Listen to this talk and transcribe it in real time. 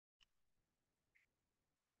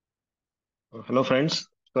Hello, friends.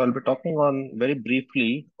 So I'll be talking on very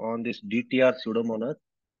briefly on this DTR Pseudomonas.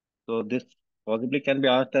 So this possibly can be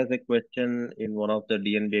asked as a question in one of the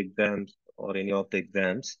DNB exams or any of the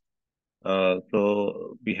exams.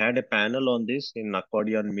 So we had a panel on this in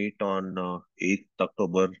Accordion meet on 8th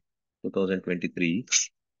October 2023.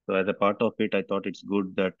 So as a part of it, I thought it's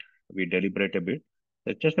good that we deliberate a bit.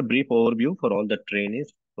 It's just a brief overview for all the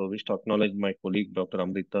trainees. So wish to acknowledge my colleague Dr.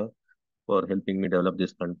 Amrita for helping me develop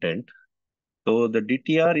this content. So the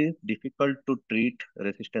DTR is difficult to treat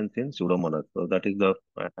resistance in Pseudomonas. So that is the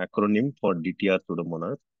acronym for DTR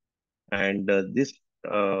Pseudomonas. And this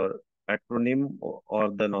acronym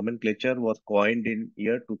or the nomenclature was coined in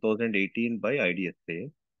year 2018 by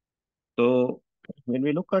IDSA. So when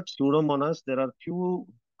we look at Pseudomonas, there are few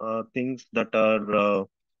things that are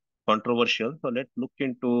controversial. So let's look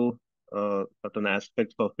into certain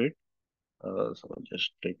aspects of it. So I'll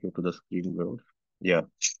just take you to the screen mode. Yeah.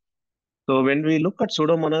 So when we look at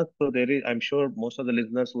Pseudomonas, so there is, I'm sure most of the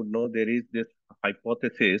listeners would know there is this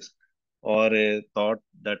hypothesis or a thought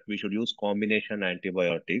that we should use combination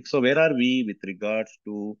antibiotics. So where are we with regards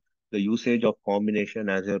to the usage of combination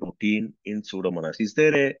as a routine in Pseudomonas? Is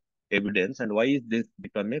there a evidence and why is this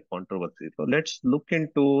become a controversy? So let's look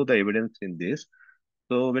into the evidence in this.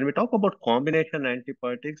 So when we talk about combination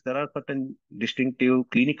antibiotics, there are certain distinctive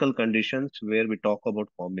clinical conditions where we talk about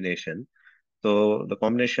combination. So the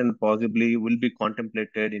combination possibly will be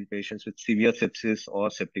contemplated in patients with severe sepsis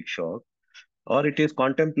or septic shock, or it is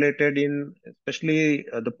contemplated in especially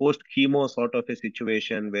the post-chemo sort of a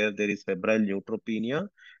situation where there is febrile neutropenia.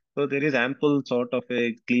 So there is ample sort of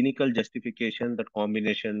a clinical justification that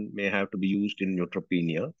combination may have to be used in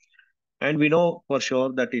neutropenia. And we know for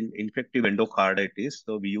sure that in infective endocarditis,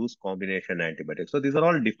 so we use combination antibiotics. So these are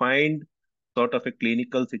all defined sort of a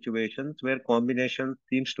clinical situations where combination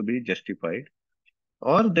seems to be justified.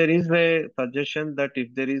 Or there is a suggestion that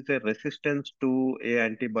if there is a resistance to a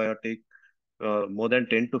antibiotic, more than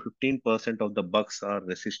 10 to 15% of the bugs are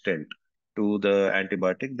resistant to the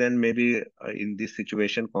antibiotic, then maybe in this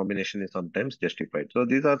situation, combination is sometimes justified. So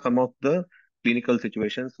these are some of the clinical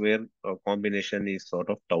situations where combination is sort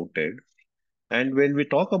of touted. And when we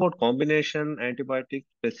talk about combination antibiotics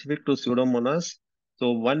specific to Pseudomonas, so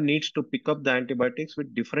one needs to pick up the antibiotics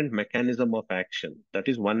with different mechanism of action. That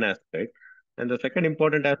is one aspect. And the second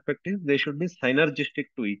important aspect is they should be synergistic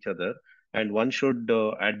to each other, and one should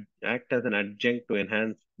act as an adjunct to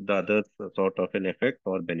enhance the other's sort of an effect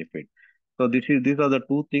or benefit. So these are the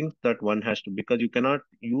two things that one has to, because you cannot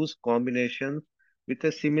use combinations with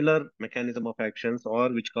a similar mechanism of actions or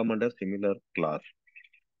which come under similar class.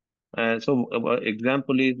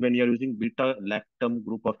 Example is when you're using beta lactam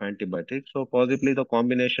group of antibiotics. So possibly the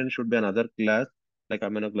combination should be another class like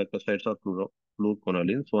aminoglycosides or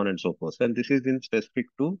fluoroquinolone, so on and so forth. And this is in specific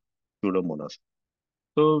to Pseudomonas.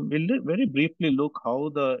 So we'll very briefly look how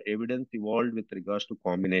the evidence evolved with regards to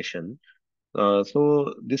combination.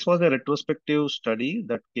 So this was a retrospective study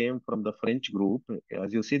that came from the French group.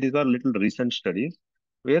 As you see, these are little recent studies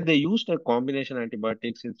where they used a combination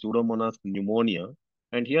antibiotics in Pseudomonas pneumonia,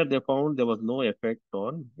 and here they found there was no effect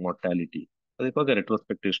on mortality. So this was a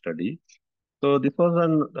retrospective study. So this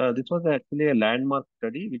was actually a landmark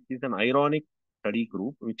study, which is an ironic study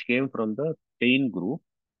group which came from the Spain group,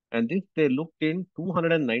 and this they looked in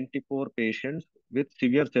 294 patients with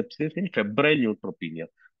severe sepsis in febrile neutropenia.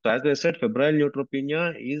 So as I said, febrile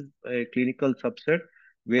neutropenia is a clinical subset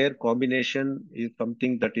where combination is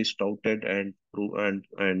something that is touted and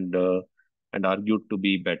and argued to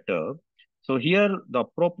be better. So here the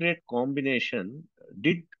appropriate combination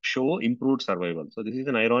did show improved survival. So this is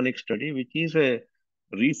an ironic study, which is a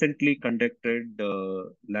recently conducted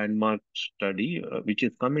landmark study, which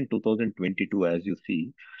is come in 2022, as you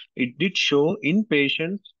see. It did show in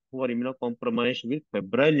patients who are immunocompromised with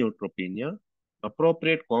febrile neutropenia,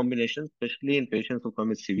 appropriate combination, especially in patients who come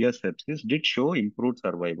with severe sepsis, did show improved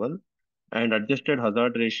survival, and adjusted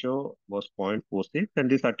hazard ratio was 0.46, and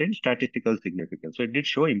this attained statistical significance. So it did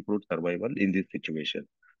show improved survival in this situation.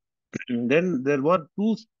 Then there were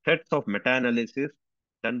two sets of meta-analysis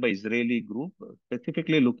done by Israeli group,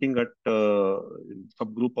 specifically looking at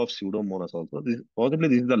subgroup of Pseudomonas also. Possibly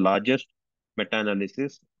this is the largest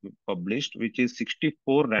meta-analysis published, which is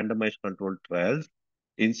 64 randomized controlled trials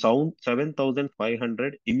in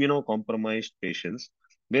 7,500 immunocompromised patients,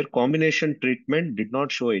 where combination treatment did not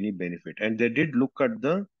show any benefit. And they did look at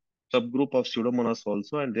the subgroup of Pseudomonas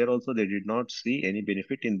also, and there also they did not see any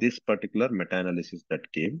benefit in this particular meta-analysis that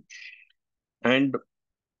came. And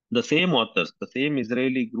the same authors, the same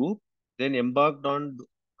Israeli group, then embarked on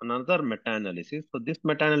another meta-analysis. So this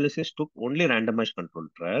meta-analysis took only randomized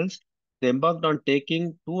controlled trials, They embarked on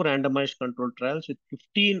taking two randomized controlled trials with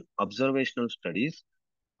 15 observational studies.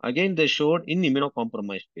 Again, they showed in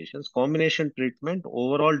immunocompromised patients, combination treatment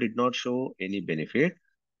overall did not show any benefit.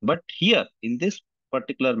 But here, in this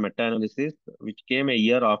particular meta-analysis, which came a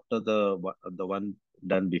year after the one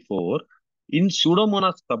done before, in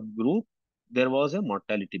Pseudomonas subgroup, there was a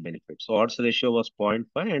mortality benefit. So odds ratio was 0.5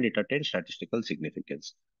 and it attained statistical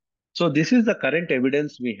significance. So this is the current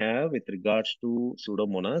evidence we have with regards to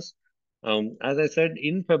Pseudomonas. As I said,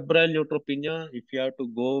 in febrile neutropenia, if you have to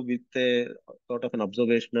go with a sort of an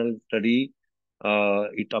observational study,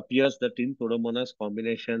 it appears that in Pseudomonas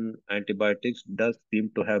combination antibiotics does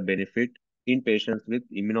seem to have benefit in patients with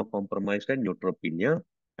immunocompromised and neutropenia.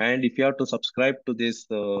 And if you have to subscribe to this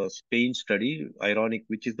Spain study, ironic,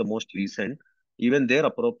 which is the most recent, even their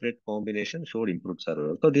appropriate combination showed improved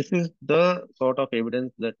survival. So this is the sort of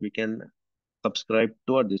evidence that we can subscribe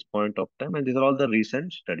to at this point of time, and these are all the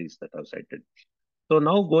recent studies that I've cited. So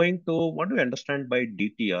now going to what do we understand by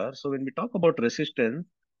DTR? So when we talk about resistance,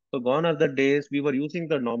 so gone are the days we were using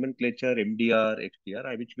the nomenclature MDR,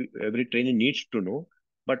 XDR, which every trainee needs to know.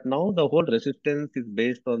 But now the whole resistance is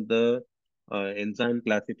based on the enzyme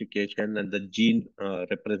classification and the gene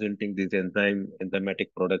representing this enzymatic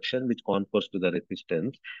production, which confers to the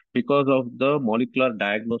resistance because of the molecular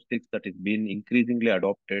diagnostics that is being increasingly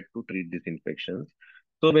adopted to treat these infections.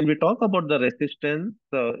 So when we talk about the resistance,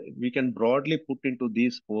 we can broadly put into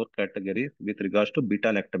these four categories with regards to beta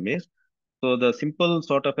lactamase. So the simple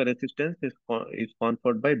sort of a resistance is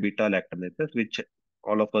conferred by beta lactamases, which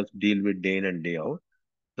all of us deal with day in and day out.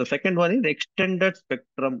 The second one is extended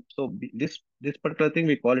spectrum. So this particular thing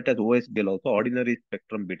we call it as OSBL, also ordinary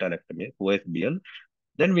spectrum beta lactamase, OSBL.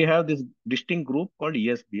 Then we have this distinct group called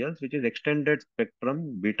ESBLs, which is extended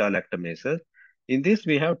spectrum beta lactamases. In this,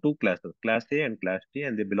 we have two classes, class A and class D,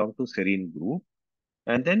 and they belong to serine group.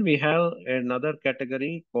 And then we have another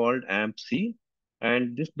category called AMP-C,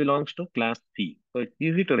 and this belongs to class C. So it's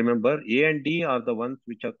easy to remember. A and D are the ones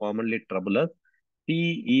which are commonly troublous.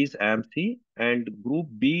 C is AMP-C, and group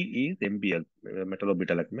B is MBL,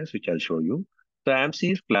 metallobeta-lactamase, which I'll show you. So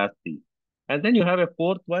AMP-C is class C. And then you have a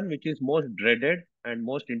fourth one, which is most dreaded and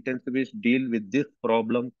most intensivists deal with this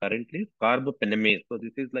problem currently, carbapenemase. So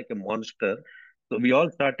this is like a monster. So we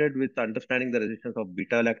all started with understanding the resistance of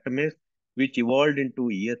beta-lactamase, which evolved into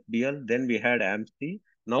ESBL. Then we had AMC.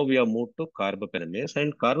 Now we have moved to carbapenemase.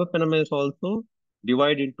 And carbapenemase also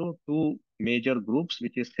divide into two major groups,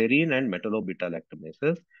 which is serine and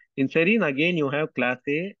metallobeta-lactamases. In serine, again, you have class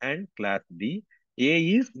A and class D. A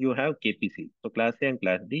is you have KPC. So class A and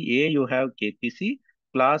class D. A, you have KPC.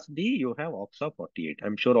 Class D, you have OXA 48.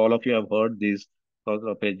 I'm sure all of you have heard this sort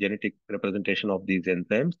of a genetic representation of these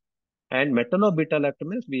enzymes. And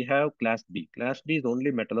metallobeta-lactamase, we have class B. Class B is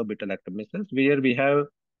only metallobeta-lactamases, where we have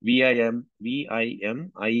VIM,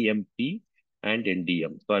 IMP, and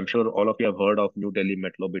NDM. So I'm sure all of you have heard of New Delhi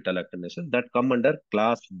metallobeta-lactamases that come under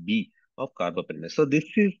class B of carbapenemase. So this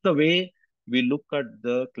is the way we look at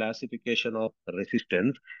the classification of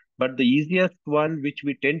resistance. But the easiest one, which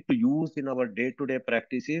we tend to use in our day-to-day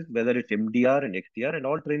practice is whether it's MDR and XDR, and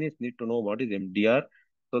all trainees need to know what is MDR.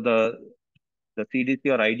 So the CDC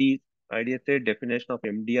or IDSA definition of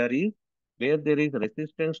MDR is where there is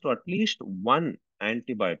resistance to at least one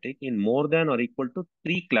antibiotic in more than or equal to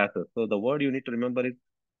three classes. So the word you need to remember is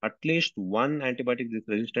at least one antibiotic is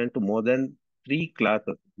resistant to more than three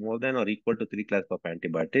classes, more than or equal to three classes of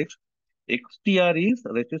antibiotics. XTR is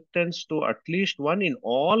resistance to at least one in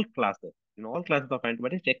all classes of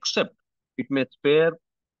antibiotics, except it may spare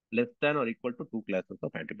less than or equal to two classes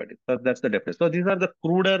of antibiotics. So that's the difference. So these are the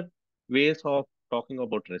cruder ways of talking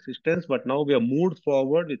about resistance, but now we have moved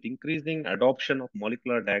forward with increasing adoption of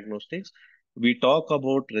molecular diagnostics. We talk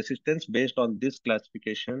about resistance based on this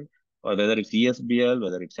classification, or whether it's ESBL,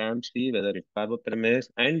 whether it's AMC, whether it's carbapenemase,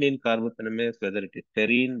 and in carbapenemase, whether it is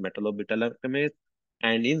serine, metallobeta-lactamase,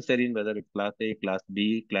 and in serine, whether it's class A, class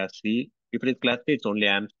B, class C. If it is class C, it's only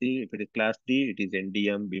AMC. If it is class D, it is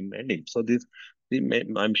NDM, BIM, and IM. So this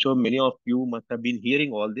I'm sure many of you must have been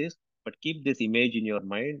hearing all this, but keep this image in your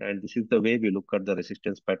mind. And this is the way we look at the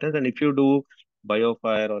resistance patterns. And if you do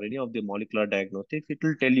BioFire or any of the molecular diagnostics, it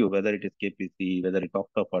will tell you whether it is KPC, whether it's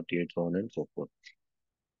OCTA48, so on and so forth.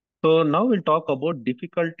 So now we'll talk about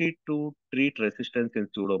difficulty to treat resistance in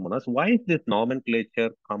Pseudomonas. Why is this nomenclature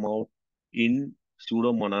come out in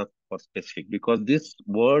Pseudomonas for specific? Because this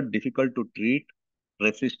word difficult to treat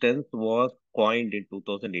resistance was coined in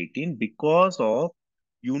 2018 because of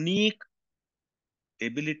unique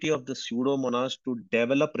ability of the Pseudomonas to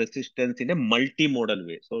develop resistance in a multimodal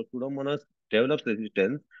way. So Pseudomonas develops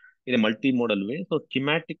resistance in a multimodal way. So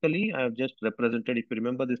schematically, I have just represented, if you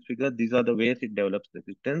remember this figure, these are the ways it develops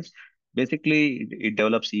resistance. Basically, it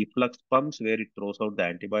develops efflux pumps where it throws out the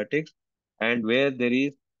antibiotics, and where there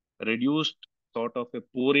is reduced sort of a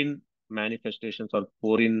porine manifestations or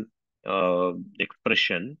porine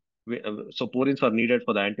expression. So porins are needed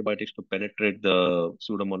for the antibiotics to penetrate the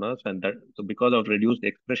pseudomonas, and that so because of reduced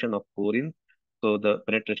expression of porins, so the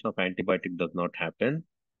penetration of antibiotic does not happen.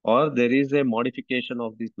 Or there is a modification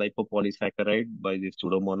of this lipopolysaccharide by the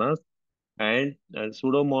pseudomonas, and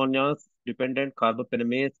pseudomonas dependent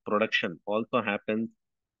carbapenemase production also happens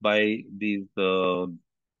by these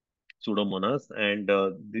pseudomonas, and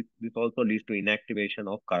this also leads to inactivation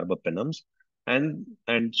of carbapenems. And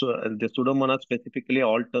the pseudomonas specifically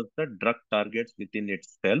alters the drug targets within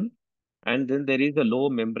its cell, and then there is a low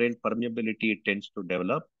membrane permeability it tends to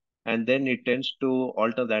develop, and then it tends to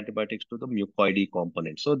alter the antibiotics to the mucoidy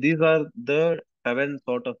component. So these are the seven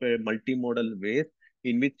sort of a multimodal ways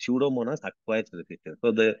in which pseudomonas acquires resistance.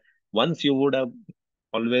 So the ones you would have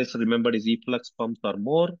always remembered is efflux pumps are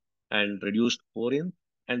more and reduced porins,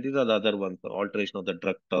 and these are the other ones, the alteration of the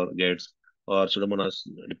drug targets or pseudomonas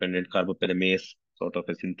dependent carbapenemase sort of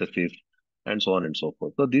a synthesis, and so on and so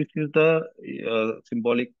forth. So this is the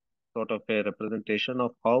symbolic sort of a representation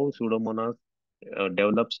of how Pseudomonas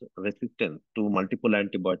develops resistance to multiple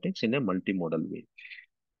antibiotics in a multimodal way.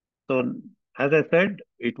 So, as I said,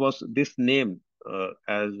 it was this name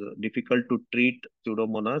as difficult to treat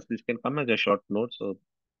Pseudomonas. This can come as a short note.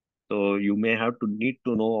 So you may have to need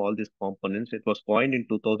to know all these components. It was coined in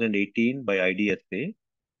 2018 by IDSA.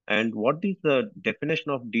 And what is the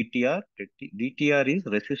definition of DTR? DTR is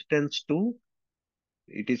resistance to,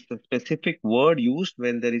 it is a specific word used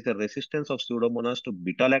when there is a resistance of Pseudomonas to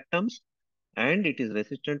beta lactams, and it is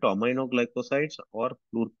resistant to aminoglycosides or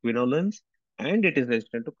fluoroquinolines, and it is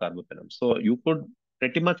resistant to carbapenems. So you could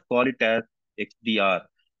pretty much call it as XDR.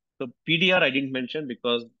 So PDR I didn't mention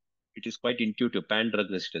because it is quite intuitive, pan drug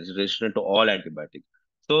resistance, is resistant to all antibiotics.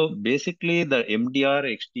 So basically the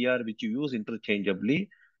MDR, XDR, which you use interchangeably,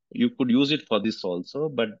 you could use it for this also,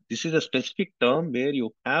 but this is a specific term where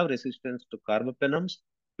you have resistance to carbapenems,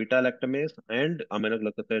 beta-lactamase, and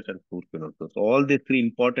aminoglycosides and fluoroquinolones. So all these three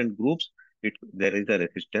important groups, there is a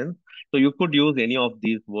resistance. So you could use any of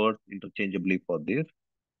these words interchangeably for this.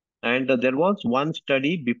 And there was one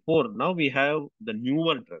study before. Now we have the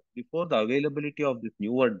newer drugs. Before the availability of these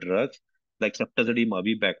newer drugs, like ceftazidime,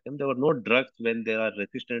 avibactam, there were no drugs when they are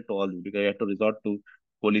resistant to all this because you have to resort to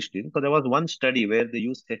colistin. So there was one study where they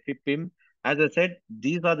used cefepime. As I said,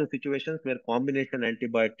 these are the situations where combination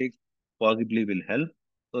antibiotics possibly will help.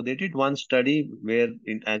 So they did one study where,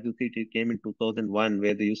 as you see, it came in 2001,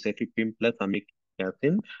 where they used cefepime plus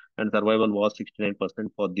amikacin, and survival was 69%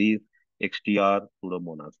 for these XTR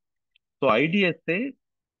pseudomonas. So IDSA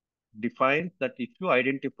defines that if you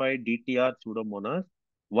identify DTR pseudomonas,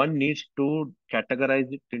 one needs to categorize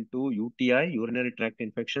it into UTI, urinary tract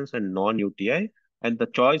infections, and non-UTI, and the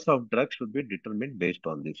choice of drugs should be determined based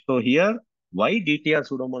on this. So here, why DTR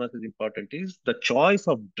pseudomonas is important is the choice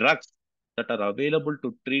of drugs that are available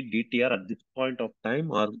to treat DTR at this point of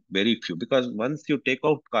time are very few, because once you take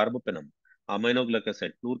out carbapenem,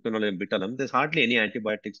 aminoglycoside, fluoroquinolone, betalam, there's hardly any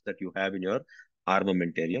antibiotics that you have in your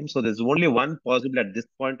armamentarium. So there's only one possible at this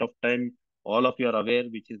point of time. All of you are aware,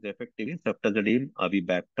 which is effective is ceftazidime,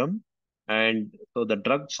 avibactam. And so the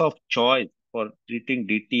drugs of choice for treating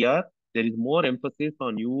DTR, there is more emphasis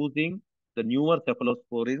on using the newer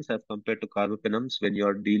cephalosporins as compared to carbapenems when you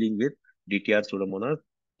are dealing with DTR pseudomonas.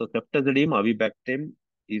 So ceftazidime, avibactam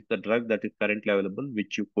is the drug that is currently available,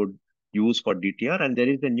 which you could use for DTR. And there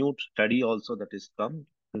is a new study also that is come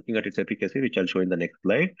looking at its efficacy, which I'll show in the next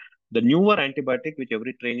slide. The newer antibiotic, which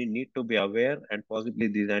every trainee need to be aware, and possibly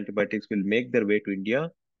these antibiotics will make their way to India,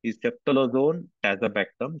 is ceftolozane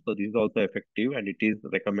tazobactam. So this is also effective, and it is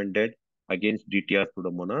recommended against DTR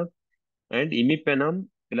pseudomonas. And imipenem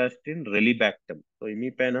elastin relibactam. So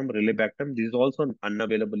imipenem relibactam, this is also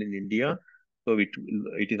unavailable in India. So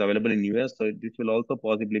it is available in US. So this will also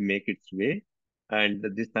possibly make its way. And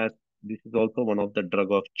this is also one of the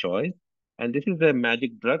drug of choice. And this is a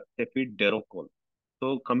magic drug, cefiderocol.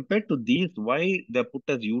 So compared to these, why they put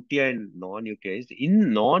as UTI and non-UTIs?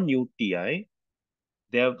 In non-UTI,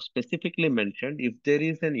 they have specifically mentioned if there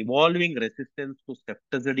is an evolving resistance to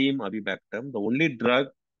ceftazidime avibactam, the only drug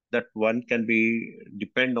that one can be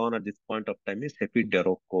depend on at this point of time is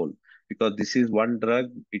cefiderocol, because this is one drug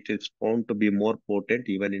which is found to be more potent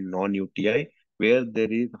even in non-UTI, where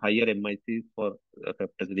there is higher MICs for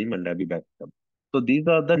ceftazidime and avibactam. So these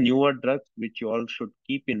are the newer drugs which you all should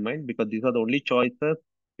keep in mind, because these are the only choices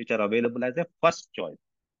which are available as a first choice.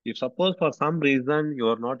 If suppose for some reason you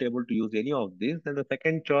are not able to use any of these, then the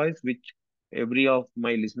second choice, which every of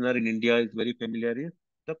my listener in India is very familiar, is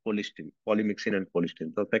the colistin, polymyxin and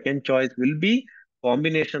colistin. So second choice will be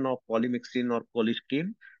combination of polymyxin or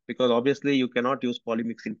colistin, because obviously you cannot use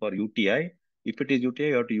polymyxin for UTI. If it is UTI,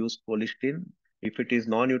 you have to use colistin. If it is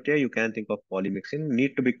non-UTI, you can think of polymyxin.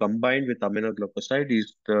 Need to be combined with aminoglycoside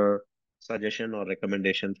is the suggestion or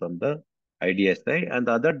recommendation from the IDSI, and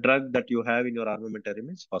the other drug that you have in your armamentarium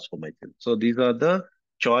is phosphomycin. So these are the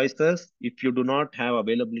choices if you do not have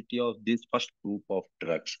availability of this first group of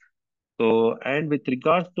drugs. So, and with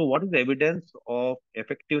regards to what is the evidence of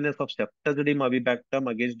effectiveness of ceftazidime avibactam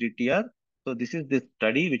against DTR? So, this is this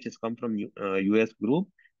study which has come from US group,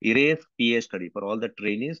 ERASE PA study for all the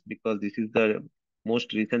trainees, because this is the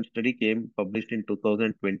most recent study came published in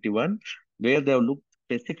 2021, where they have looked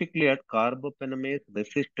specifically at carbapenemase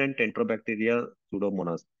resistant enterobacteria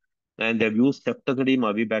pseudomonas. And they've used ceftazidime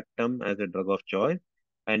avibactam as a drug of choice,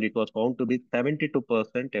 and it was found to be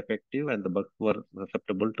 72% effective, and the bugs were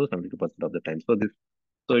susceptible to 72% of the time. So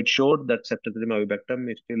it showed that ceftazidime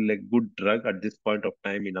avibactam is still a good drug at this point of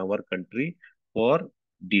time in our country for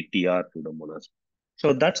DTR pseudomonas.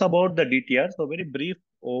 So that's about the DTR. So very brief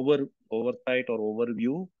oversight or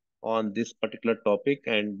overview on this particular topic,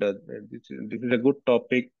 and this is a good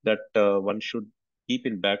topic that one should keep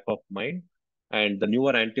in back of mind. And the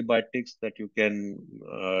newer antibiotics that you can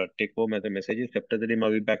take home as a message is ceftazidime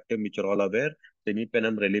avibactam, which are all aware,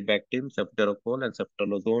 imipenem, relibactam, ceftriaxone, and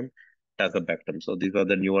ceftriaxone, tazobactam. So these are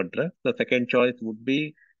the newer drugs. The second choice would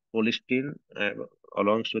be colistin,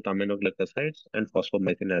 along with aminoglycosides, and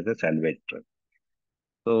phosphomycin as a salvage drug.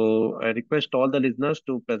 So I request all the listeners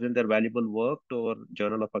to present their valuable work to our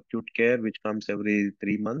Journal of Acute Care, which comes every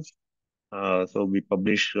 3 months. So we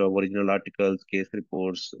publish original articles, case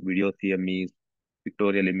reports, video CMEs,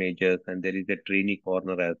 pictorial images, and there is a trainee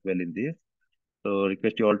corner as well in this. So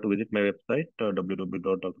request you all to visit my website,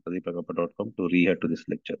 www.drpradeepagappa.com, to rehear to this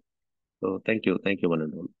lecture. So thank you, one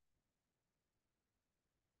and all.